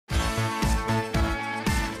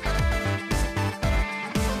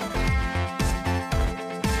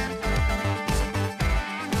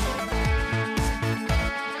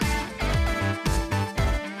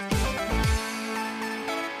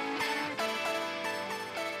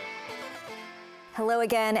Hello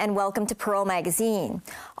again and welcome to Pearl Magazine.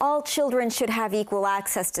 All children should have equal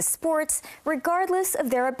access to sports regardless of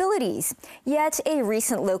their abilities. Yet a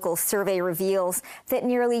recent local survey reveals that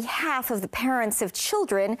nearly half of the parents of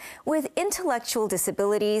children with intellectual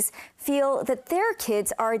disabilities feel that their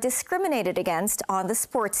kids are discriminated against on the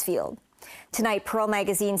sports field. Tonight, Pearl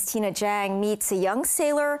Magazine's Tina Jiang meets a young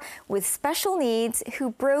sailor with special needs who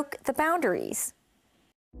broke the boundaries.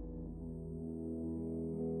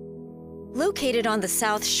 Located on the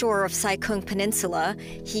south shore of Sai Kung Peninsula,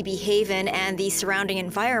 Hebe Haven and the surrounding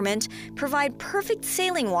environment provide perfect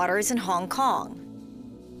sailing waters in Hong Kong.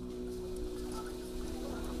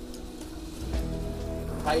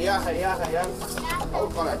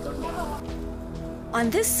 On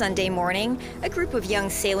this Sunday morning, a group of young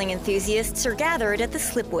sailing enthusiasts are gathered at the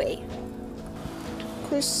slipway.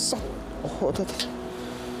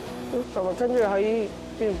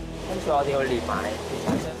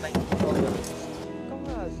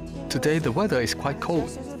 Today the weather is quite cold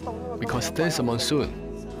because there's a monsoon.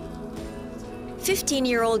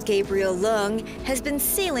 15-year-old Gabriel Leung has been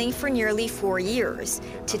sailing for nearly 4 years.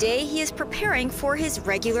 Today he is preparing for his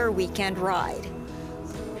regular weekend ride.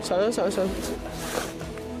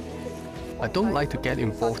 I don't like to get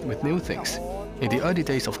involved with new things. In the early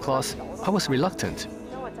days of class, I was reluctant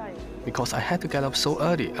because I had to get up so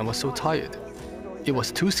early and was so tired. It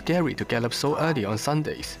was too scary to get up so early on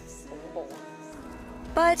Sundays.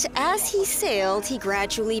 But as he sailed, he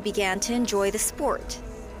gradually began to enjoy the sport.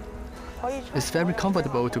 It's very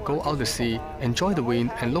comfortable to go out to sea, enjoy the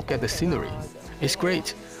wind and look at the scenery. It's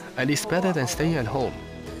great, and it's better than staying at home.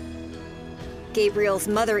 Gabriel's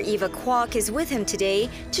mother, Eva Kwok, is with him today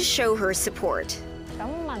to show her support.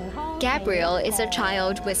 Gabriel is a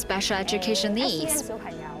child with special education needs.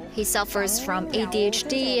 He suffers from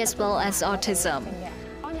ADHD as well as autism.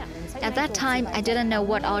 At that time, I didn't know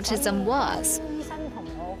what autism was.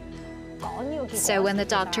 So when the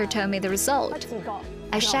doctor told me the result,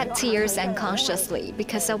 I shed tears unconsciously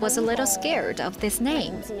because I was a little scared of this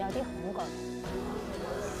name.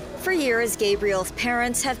 For years, Gabriel's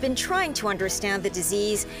parents have been trying to understand the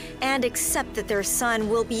disease and accept that their son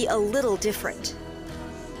will be a little different.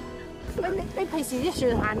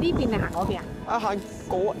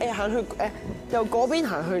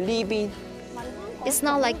 It's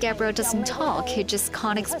not like Gabriel doesn't talk, he just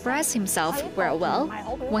can't express himself very well.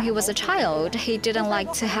 When he was a child, he didn't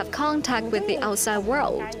like to have contact with the outside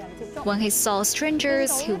world. When he saw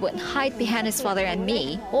strangers, he would hide behind his father and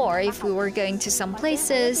me. Or if we were going to some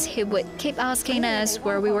places, he would keep asking us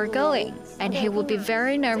where we were going. And he would be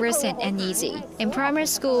very nervous and uneasy. In primary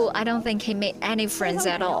school, I don't think he made any friends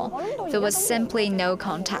at all. There was simply no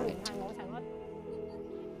contact.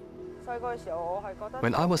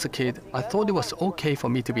 When I was a kid, I thought it was okay for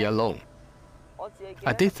me to be alone.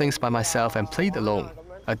 I did things by myself and played alone.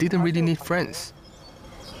 I didn't really need friends.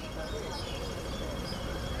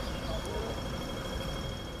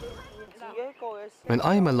 When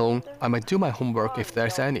I am alone, I might do my homework if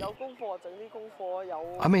there's any.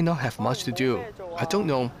 I may not have much to do. I don't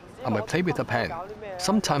know. I might play with a pen.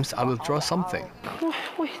 Sometimes I will draw something.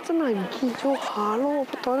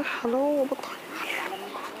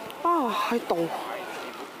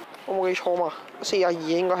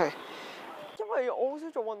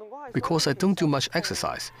 Because I don't do much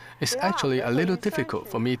exercise, it's actually a little difficult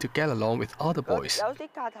for me to get along with other boys.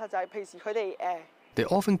 They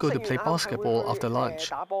often go to play basketball after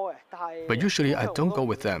lunch, but usually I don't go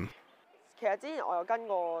with them.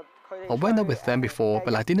 I went out with them before,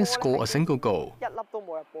 but I didn't score a single goal.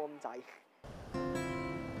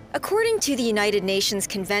 According to the United Nations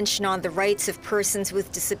Convention on the Rights of Persons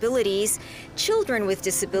with Disabilities, children with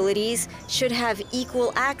disabilities should have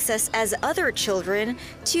equal access as other children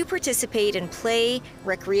to participate in play,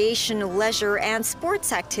 recreation, leisure, and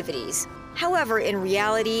sports activities. However, in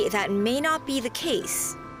reality, that may not be the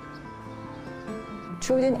case.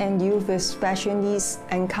 Children and youth with special needs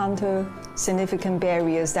encounter significant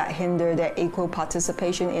barriers that hinder their equal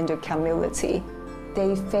participation in the community.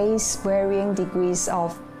 They face varying degrees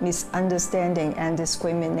of misunderstanding and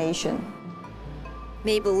discrimination.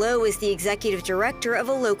 Mabel Lowe is the executive director of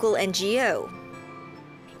a local NGO.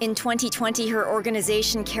 In 2020, her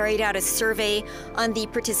organization carried out a survey on the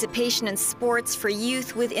participation in sports for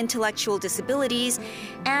youth with intellectual disabilities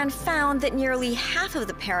and found that nearly half of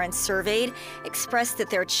the parents surveyed expressed that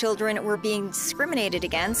their children were being discriminated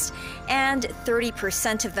against, and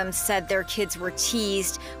 30% of them said their kids were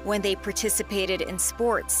teased when they participated in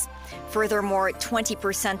sports. Furthermore,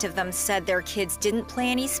 20% of them said their kids didn't play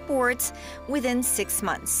any sports within 6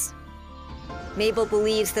 months. Mabel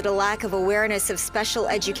believes that a lack of awareness of special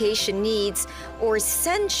education needs, or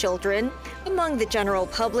SEND children, among the general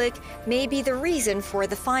public may be the reason for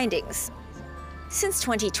the findings. Since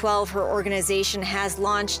 2012, her organization has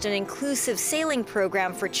launched an inclusive sailing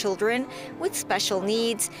program for children with special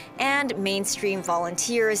needs and mainstream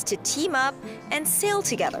volunteers to team up and sail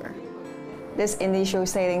together. This initial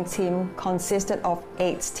sailing team consisted of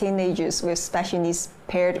 8 teenagers with special needs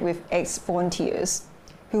paired with 8 volunteers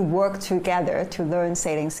who worked together to learn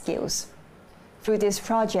sailing skills. Through this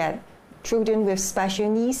project, children with special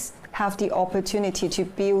needs have the opportunity to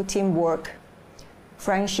build teamwork,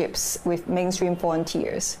 friendships with mainstream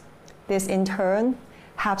volunteers. This in turn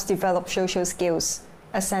helps develop social skills,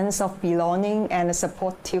 a sense of belonging, and a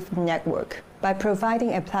supportive network. By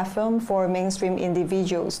providing a platform for mainstream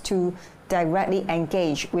individuals to directly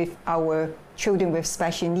engage with our children with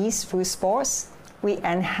special needs through sports, we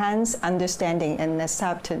enhance understanding and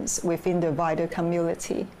acceptance within the wider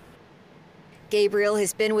community. Gabriel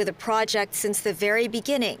has been with the project since the very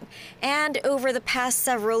beginning, and over the past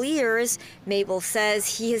several years, Mabel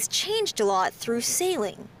says he has changed a lot through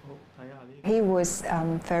sailing. He was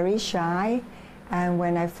very shy, and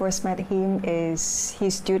when I first met him, he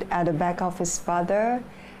stood at the back of his father,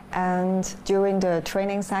 and during the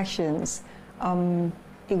training sections,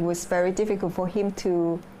 it was very difficult for him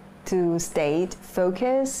to stay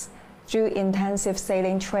focused through intensive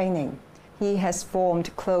sailing training. He has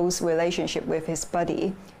formed close relationship with his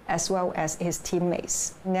buddy as well as his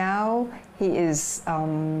teammates. Now he is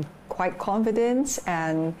quite confident,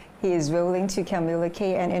 and he is willing to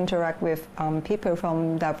communicate and interact with people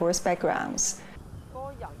from diverse backgrounds.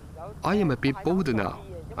 I am a bit bolder now.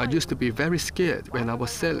 I used to be very scared when I was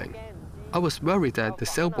sailing. I was worried that the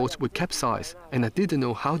sailboats would capsize, and I didn't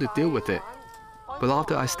know how to deal with it. But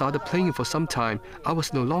after I started playing for some time, I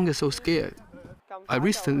was no longer so scared. I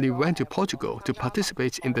recently went to Portugal to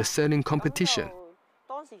participate in the sailing competition.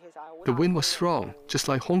 The wind was strong, just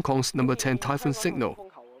like Hong Kong's number 10 typhoon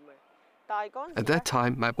signal. At that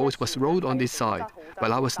time, my boat was rowed on this side,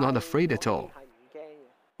 but I was not afraid at all.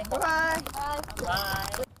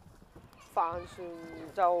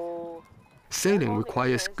 Sailing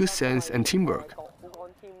requires good sense and teamwork.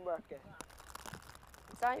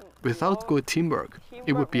 Without good teamwork,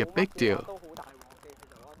 it would be a big deal.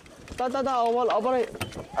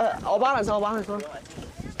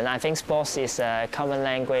 And I think sports is a common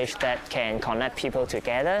language that can connect people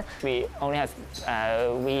together. We only have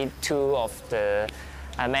we 2 of the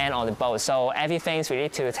men on the boat, so everything we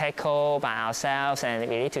need to tackle by ourselves, and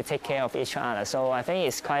we need to take care of each other. So I think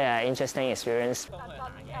it's quite an interesting experience.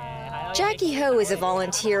 Jackie Ho is a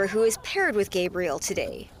volunteer who is paired with Gabriel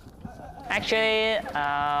today. Actually,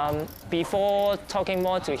 before talking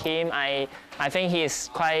more to him, I think he is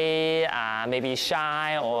quite maybe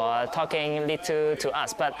shy or talking little to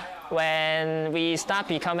us. But when we start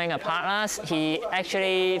becoming a partners, he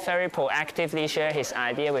actually very proactively shared his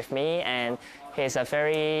idea with me, and he's a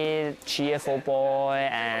very cheerful boy,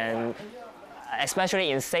 and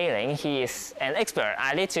especially in sailing, he is an expert.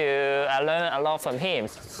 I need to learn a lot from him.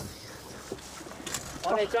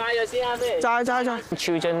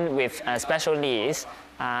 Children with special needs,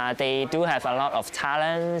 they do have a lot of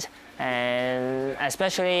talent, and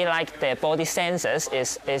especially like their body senses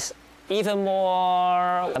is even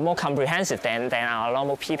more comprehensive than our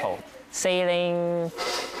normal people. Sailing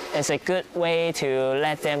is a good way to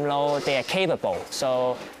let them know they are capable.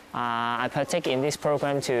 So I partake in this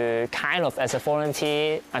program to kind of, as a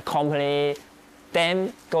volunteer, accompany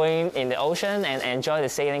them going in the ocean and enjoy the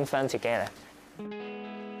sailing fun together.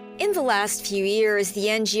 In the last few years, the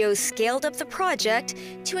NGO scaled up the project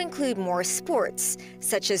to include more sports,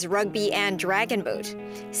 such as rugby and dragon boat.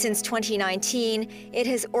 Since 2019, it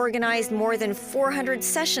has organized more than 400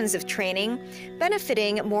 sessions of training,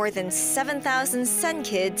 benefiting more than 7,000 SEND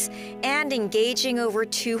kids and engaging over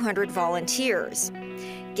 200 volunteers.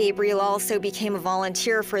 Gabriel also became a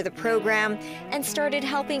volunteer for the program and started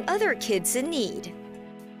helping other kids in need.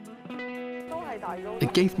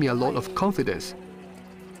 It gave me a lot of confidence,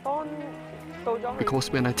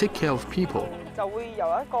 because when I take care of people,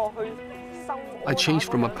 I change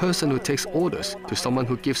from a person who takes orders to someone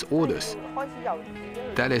who gives orders.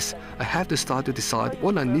 That is, I have to start to decide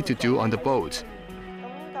what I need to do on the boat.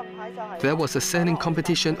 There was a sailing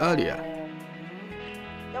competition earlier.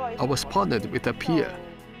 I was partnered with a peer.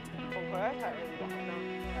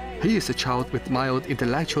 He is a child with mild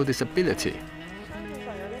intellectual disability.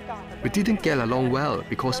 We didn't get along well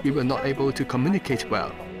because we were not able to communicate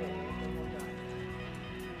well.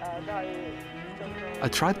 I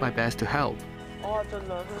tried my best to help.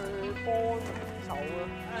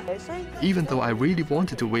 Even though I really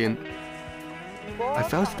wanted to win, I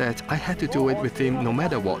felt that I had to do it with him no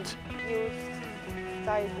matter what.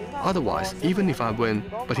 Otherwise, even if I win,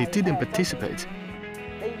 but he didn't participate,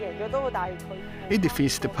 it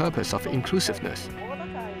defeats the purpose of inclusiveness.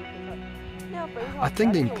 I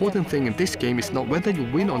think the important thing in this game is not whether you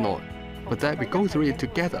win or not, but that we go through it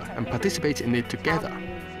together and participate in it together.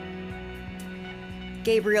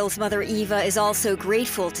 Gabriel's mother Eva is also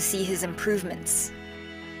grateful to see his improvements.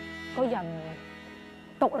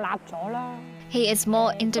 He is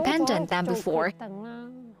more independent than before.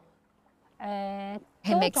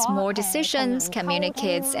 He makes more decisions,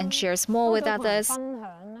 communicates and shares more with others.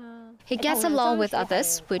 He gets along with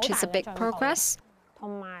others, which is a big progress.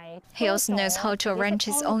 He also knows how to arrange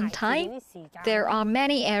his own time. There are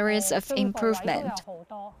many areas of improvement.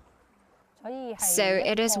 So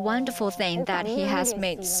it is a wonderful thing that he has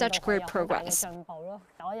made such great progress.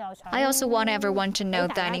 I also want everyone to know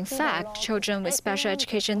that in fact, children with special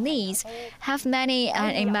education needs have many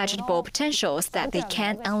unimaginable potentials that they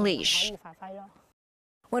can unleash.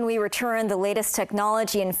 When we return, the latest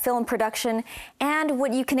technology in film production and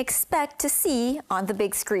what you can expect to see on the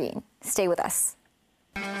big screen. Stay with us.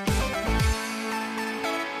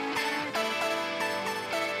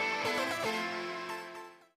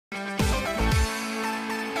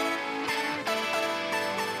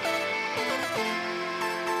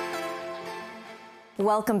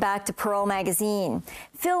 Welcome back to Pearl Magazine.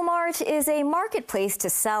 Film art is a marketplace to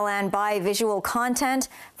sell and buy visual content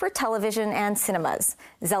for television and cinemas.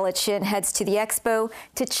 Zella Chin heads to the expo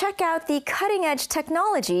to check out the cutting-edge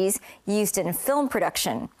technologies used in film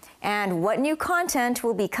production and what new content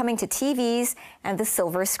will be coming to TVs and the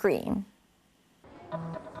silver screen.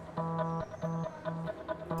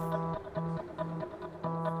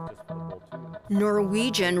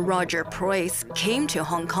 Norwegian Roger Preuss came to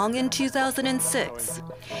Hong Kong in 2006.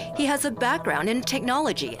 He has a background in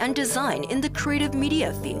technology and design in the creative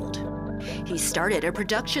media field. He started a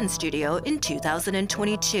production studio in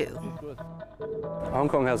 2022. Hong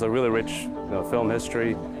Kong has a really rich film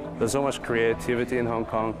history. There's so much creativity in Hong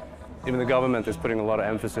Kong. Even the government is putting a lot of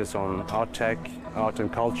emphasis on art tech, art and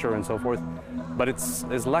culture and so forth. But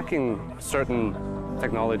it's lacking certain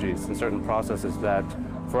technologies and certain processes that,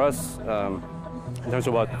 for us, in terms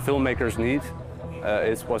of what filmmakers need,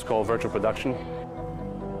 is what's called virtual production.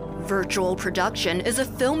 Virtual production is a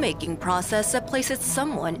filmmaking process that places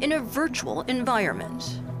someone in a virtual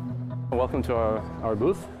environment. Welcome to our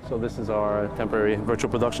booth. So this is our temporary virtual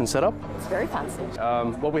production setup. It's very fancy.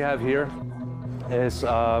 What we have here is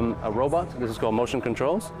a robot. This is called motion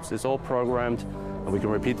controls. It's all programmed, and we can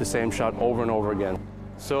repeat the same shot over and over again.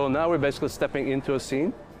 So now we're basically stepping into a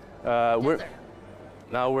scene.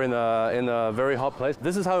 Now we're in a very hot place.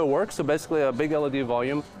 This is how it works. So basically a big LED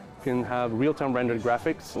volume can have real-time rendered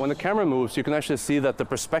graphics. When the camera moves, you can actually see that the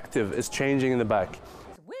perspective is changing in the back.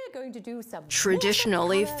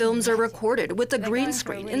 Traditionally, films are recorded with a green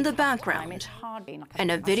screen in the background,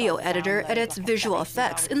 and a video editor edits visual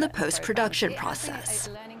effects in the post-production process.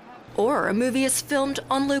 Or a movie is filmed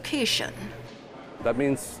on location. That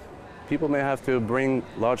means people may have to bring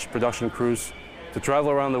large production crews to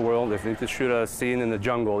travel around the world if they need to shoot a scene in the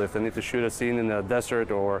jungle, if they need to shoot a scene in the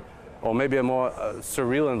desert, or maybe a more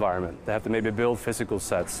surreal environment. They have to maybe build physical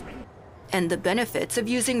sets. And the benefits of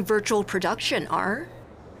using virtual production are?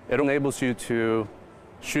 It enables you to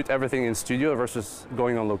shoot everything in studio versus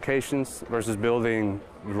going on locations, versus building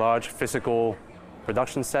large physical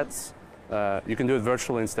production sets. You can do it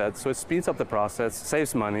virtually instead, so it speeds up the process,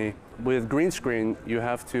 saves money. With green screen, you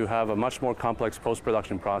have to have a much more complex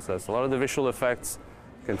post-production process. A lot of the visual effects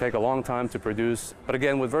can take a long time to produce, but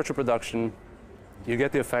again, with virtual production, you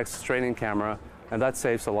get the effects straight in camera, and that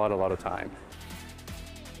saves a lot of time.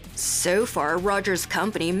 So far, Roger's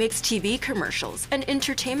company makes TV commercials and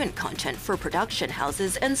entertainment content for production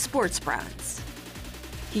houses and sports brands.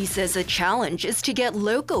 He says the challenge is to get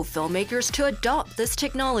local filmmakers to adopt this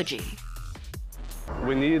technology.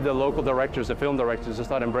 We need the local directors, the film directors, to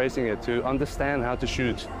start embracing it, to understand how to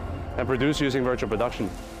shoot and produce using virtual production.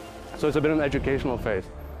 So it's a bit of an educational phase.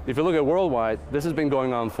 If you look at worldwide, this has been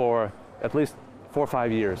going on for at least 4 or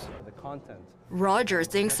 5 years. The content. Roger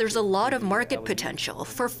thinks there's a lot of market potential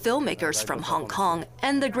for filmmakers from Hong Kong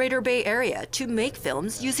and the Greater Bay Area to make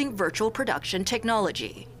films using virtual production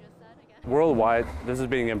technology. Worldwide, this is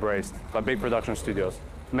being embraced by big production studios.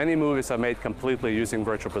 Many movies are made completely using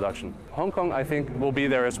virtual production. Hong Kong, I think, will be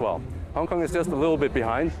there as well. Hong Kong is just a little bit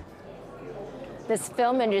behind. This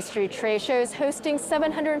film industry trade show is hosting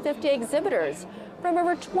 750 exhibitors from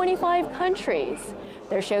over 25 countries.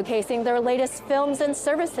 They're showcasing their latest films and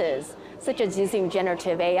services, such as using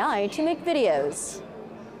generative AI to make videos.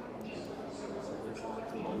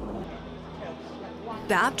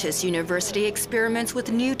 Baptist University experiments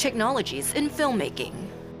with new technologies in filmmaking.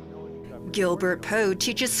 Gilbert Poe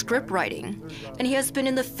teaches scriptwriting, and he has been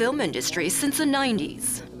in the film industry since the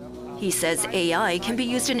 90s. He says AI can be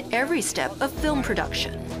used in every step of film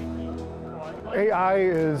production. AI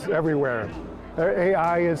is everywhere.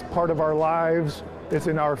 AI is part of our lives. It's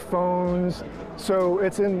in our phones. So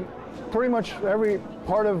it's in pretty much every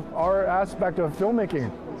part of our aspect of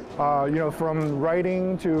filmmaking. From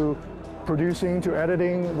writing to producing to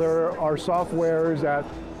editing, there are softwares that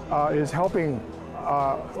is helping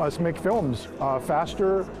us make films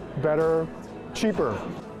faster, better, cheaper.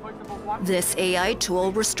 This AI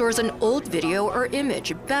tool restores an old video or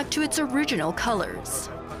image back to its original colors.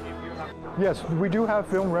 Yes, we do have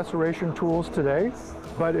film restoration tools today,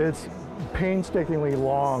 but it's painstakingly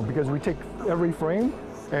long because we take every frame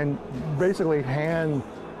and basically hand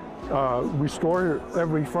restore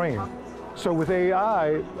every frame. So with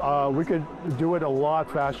AI, we could do it a lot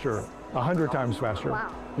faster, 100 times faster.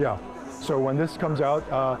 Wow. Yeah. So when this comes out,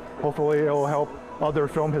 hopefully it'll help other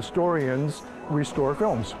film historians restore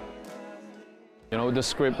films. The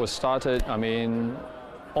script was started,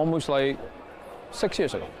 almost like 6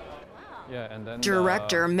 years ago. Yeah, and then,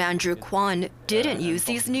 Director Mandrew Kwan didn't use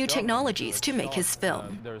these new technologies to make his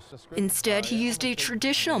film. Instead, he used a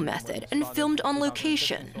traditional method and filmed on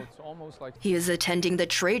location. He is attending the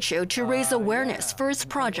trade show to raise awareness for his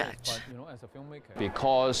project.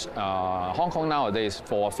 Because Hong Kong nowadays,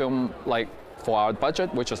 for a film like for our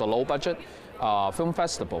budget, which is a low budget, film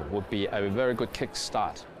festival would be a very good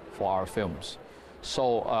kickstart for our films.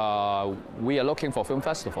 So we are looking for film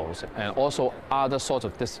festivals and also other sorts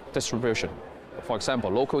of distribution. For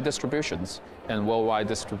example, local distributions and worldwide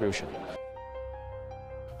distribution.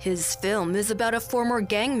 His film is about a former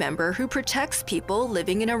gang member who protects people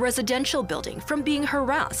living in a residential building from being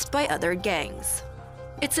harassed by other gangs.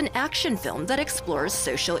 It's an action film that explores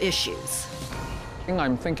social issues.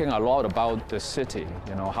 I'm thinking a lot about the city,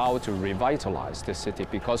 how to revitalize the city,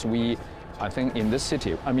 because I think in this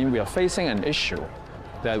city, we are facing an issue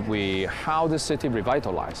that how the city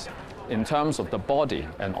revitalize in terms of the body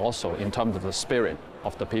and also in terms of the spirit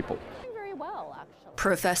of the people. Very well, actually.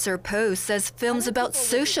 Professor Poe says films about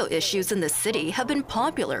social issues in the city have been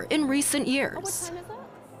popular in recent years.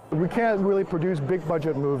 We can't really produce big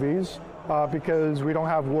budget movies because we don't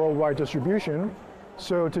have worldwide distribution.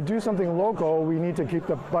 So to do something local, we need to keep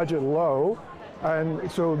the budget low. And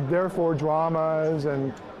so therefore dramas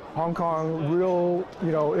and Hong Kong real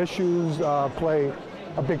issues play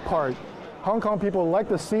a big part. Hong Kong people like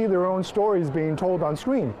to see their own stories being told on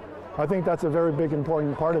screen. I think that's a very big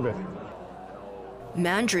important part of it.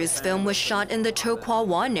 Mandrew's film was shot in the To Kwa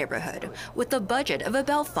Wan neighborhood with a budget of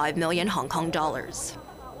about 5 million Hong Kong dollars.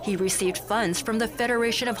 He received funds from the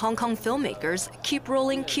Federation of Hong Kong Filmmakers' Keep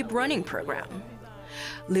Rolling, Keep Running program.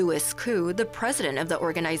 Louis Koo, the president of the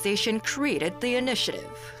organization, created the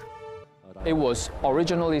initiative. It was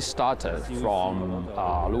originally started from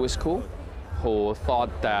Louis Koo, who thought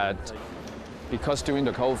that because during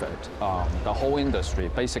the COVID, the whole industry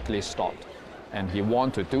basically stopped, and he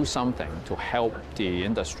wanted to do something to help the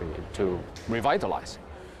industry to revitalize.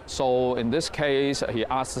 So in this case, he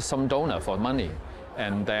asked some donor for money,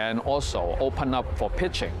 and then also open up for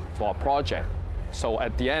pitching for a project. So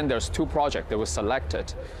at the end, there's 2 projects that were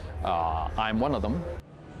selected. I'm one of them.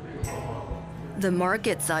 The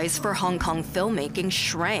market size for Hong Kong filmmaking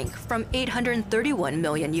shrank from $831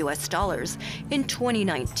 million in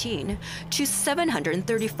 2019 to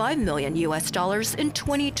 $735 million in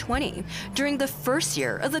 2020 during the first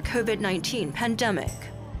year of the COVID-19 pandemic.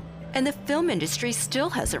 And the film industry still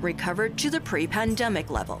hasn't recovered to the pre-pandemic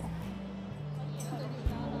level.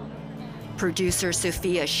 Producer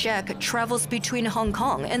Sophia Sheck travels between Hong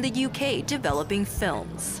Kong and the UK developing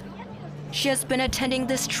films. She has been attending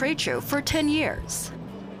this trade show for 10 years.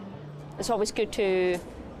 It's always good to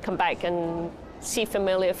come back and see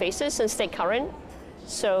familiar faces and stay current.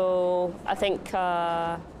 So I think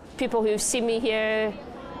people who see me here,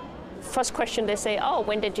 first question they say, "Oh,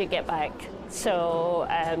 when did you get back?" So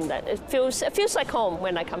it feels like home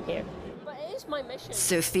when I come here. But it is my mission.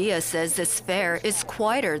 Sophia says this fair is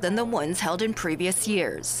quieter than the ones held in previous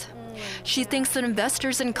years. She thinks that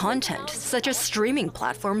investors in content, such as streaming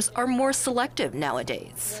platforms, are more selective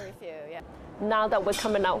nowadays. Now that we're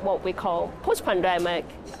coming out what we call post-pandemic,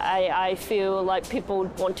 I feel like people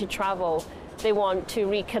want to travel. They want to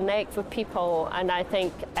reconnect with people, and I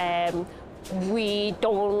think we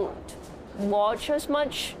don't watch as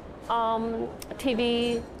much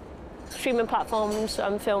TV, streaming platforms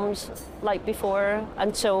and films like before,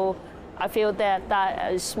 and so I feel that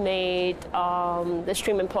has made the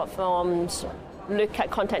streaming platforms look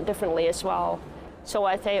at content differently as well. So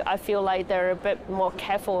I feel like they're a bit more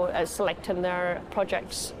careful at selecting their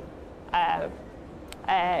projects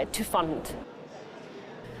to fund.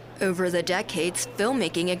 Over the decades,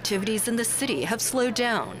 filmmaking activities in the city have slowed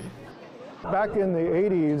down. Back in the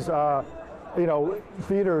 80s,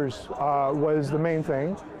 theaters was the main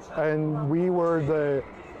thing, and we were the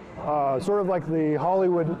sort of like the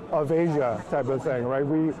Hollywood of Asia type of thing, right?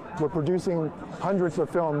 We were producing hundreds of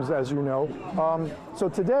films, as you know. So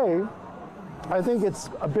today, I think it's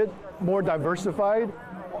a bit more diversified.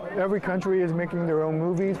 Every country is making their own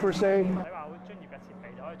movies, per se.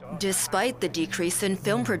 Despite the decrease in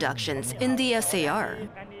film productions in the SAR,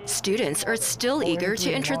 students are still eager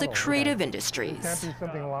to enter the creative industries.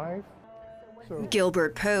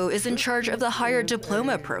 Gilbert Poe is in charge of the higher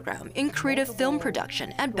diploma program in creative film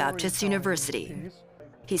production at Baptist University.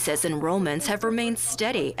 He says enrollments have remained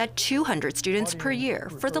steady at 200 students per year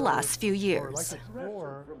for the last few years.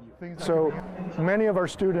 So many of our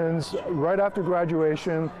students, right after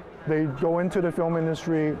graduation, they go into the film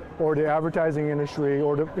industry or the advertising industry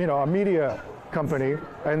or a media company,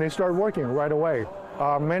 and they start working right away.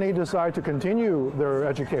 Many decide to continue their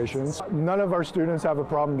educations. None of our students have a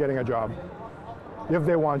problem getting a job if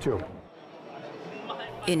they want to.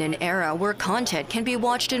 In an era where content can be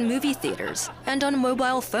watched in movie theaters and on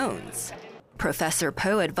mobile phones, Professor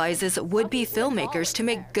Poe advises would-be filmmakers to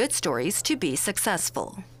make good stories to be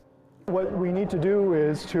successful. What we need to do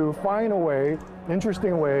is to find a way,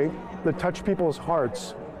 interesting way, to touch people's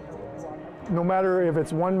hearts, no matter if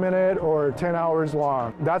it's 1 minute or 10 hours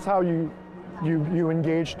long. That's how you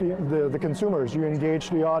engage the consumers, you engage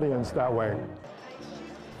the audience that way.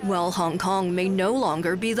 While Hong Kong may no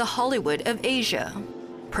longer be the Hollywood of Asia,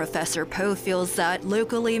 Professor Poe feels that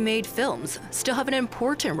locally made films still have an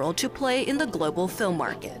important role to play in the global film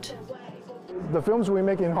market. The films we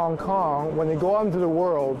make in Hong Kong, when they go out into the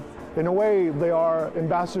world, in a way, they are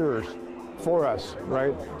ambassadors for us,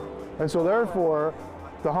 right? And so therefore,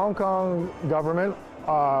 the Hong Kong government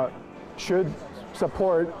should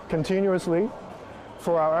support continuously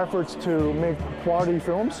for our efforts to make quality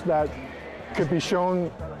films that could be shown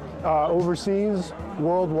overseas,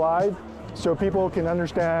 worldwide, so people can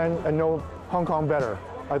understand and know Hong Kong better.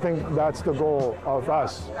 I think that's the goal of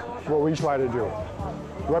us, what we try to do,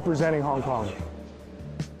 representing Hong Kong.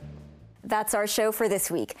 That's our show for this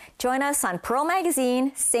week. Join us on Pearl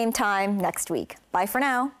Magazine, same time next week. Bye for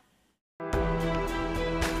now.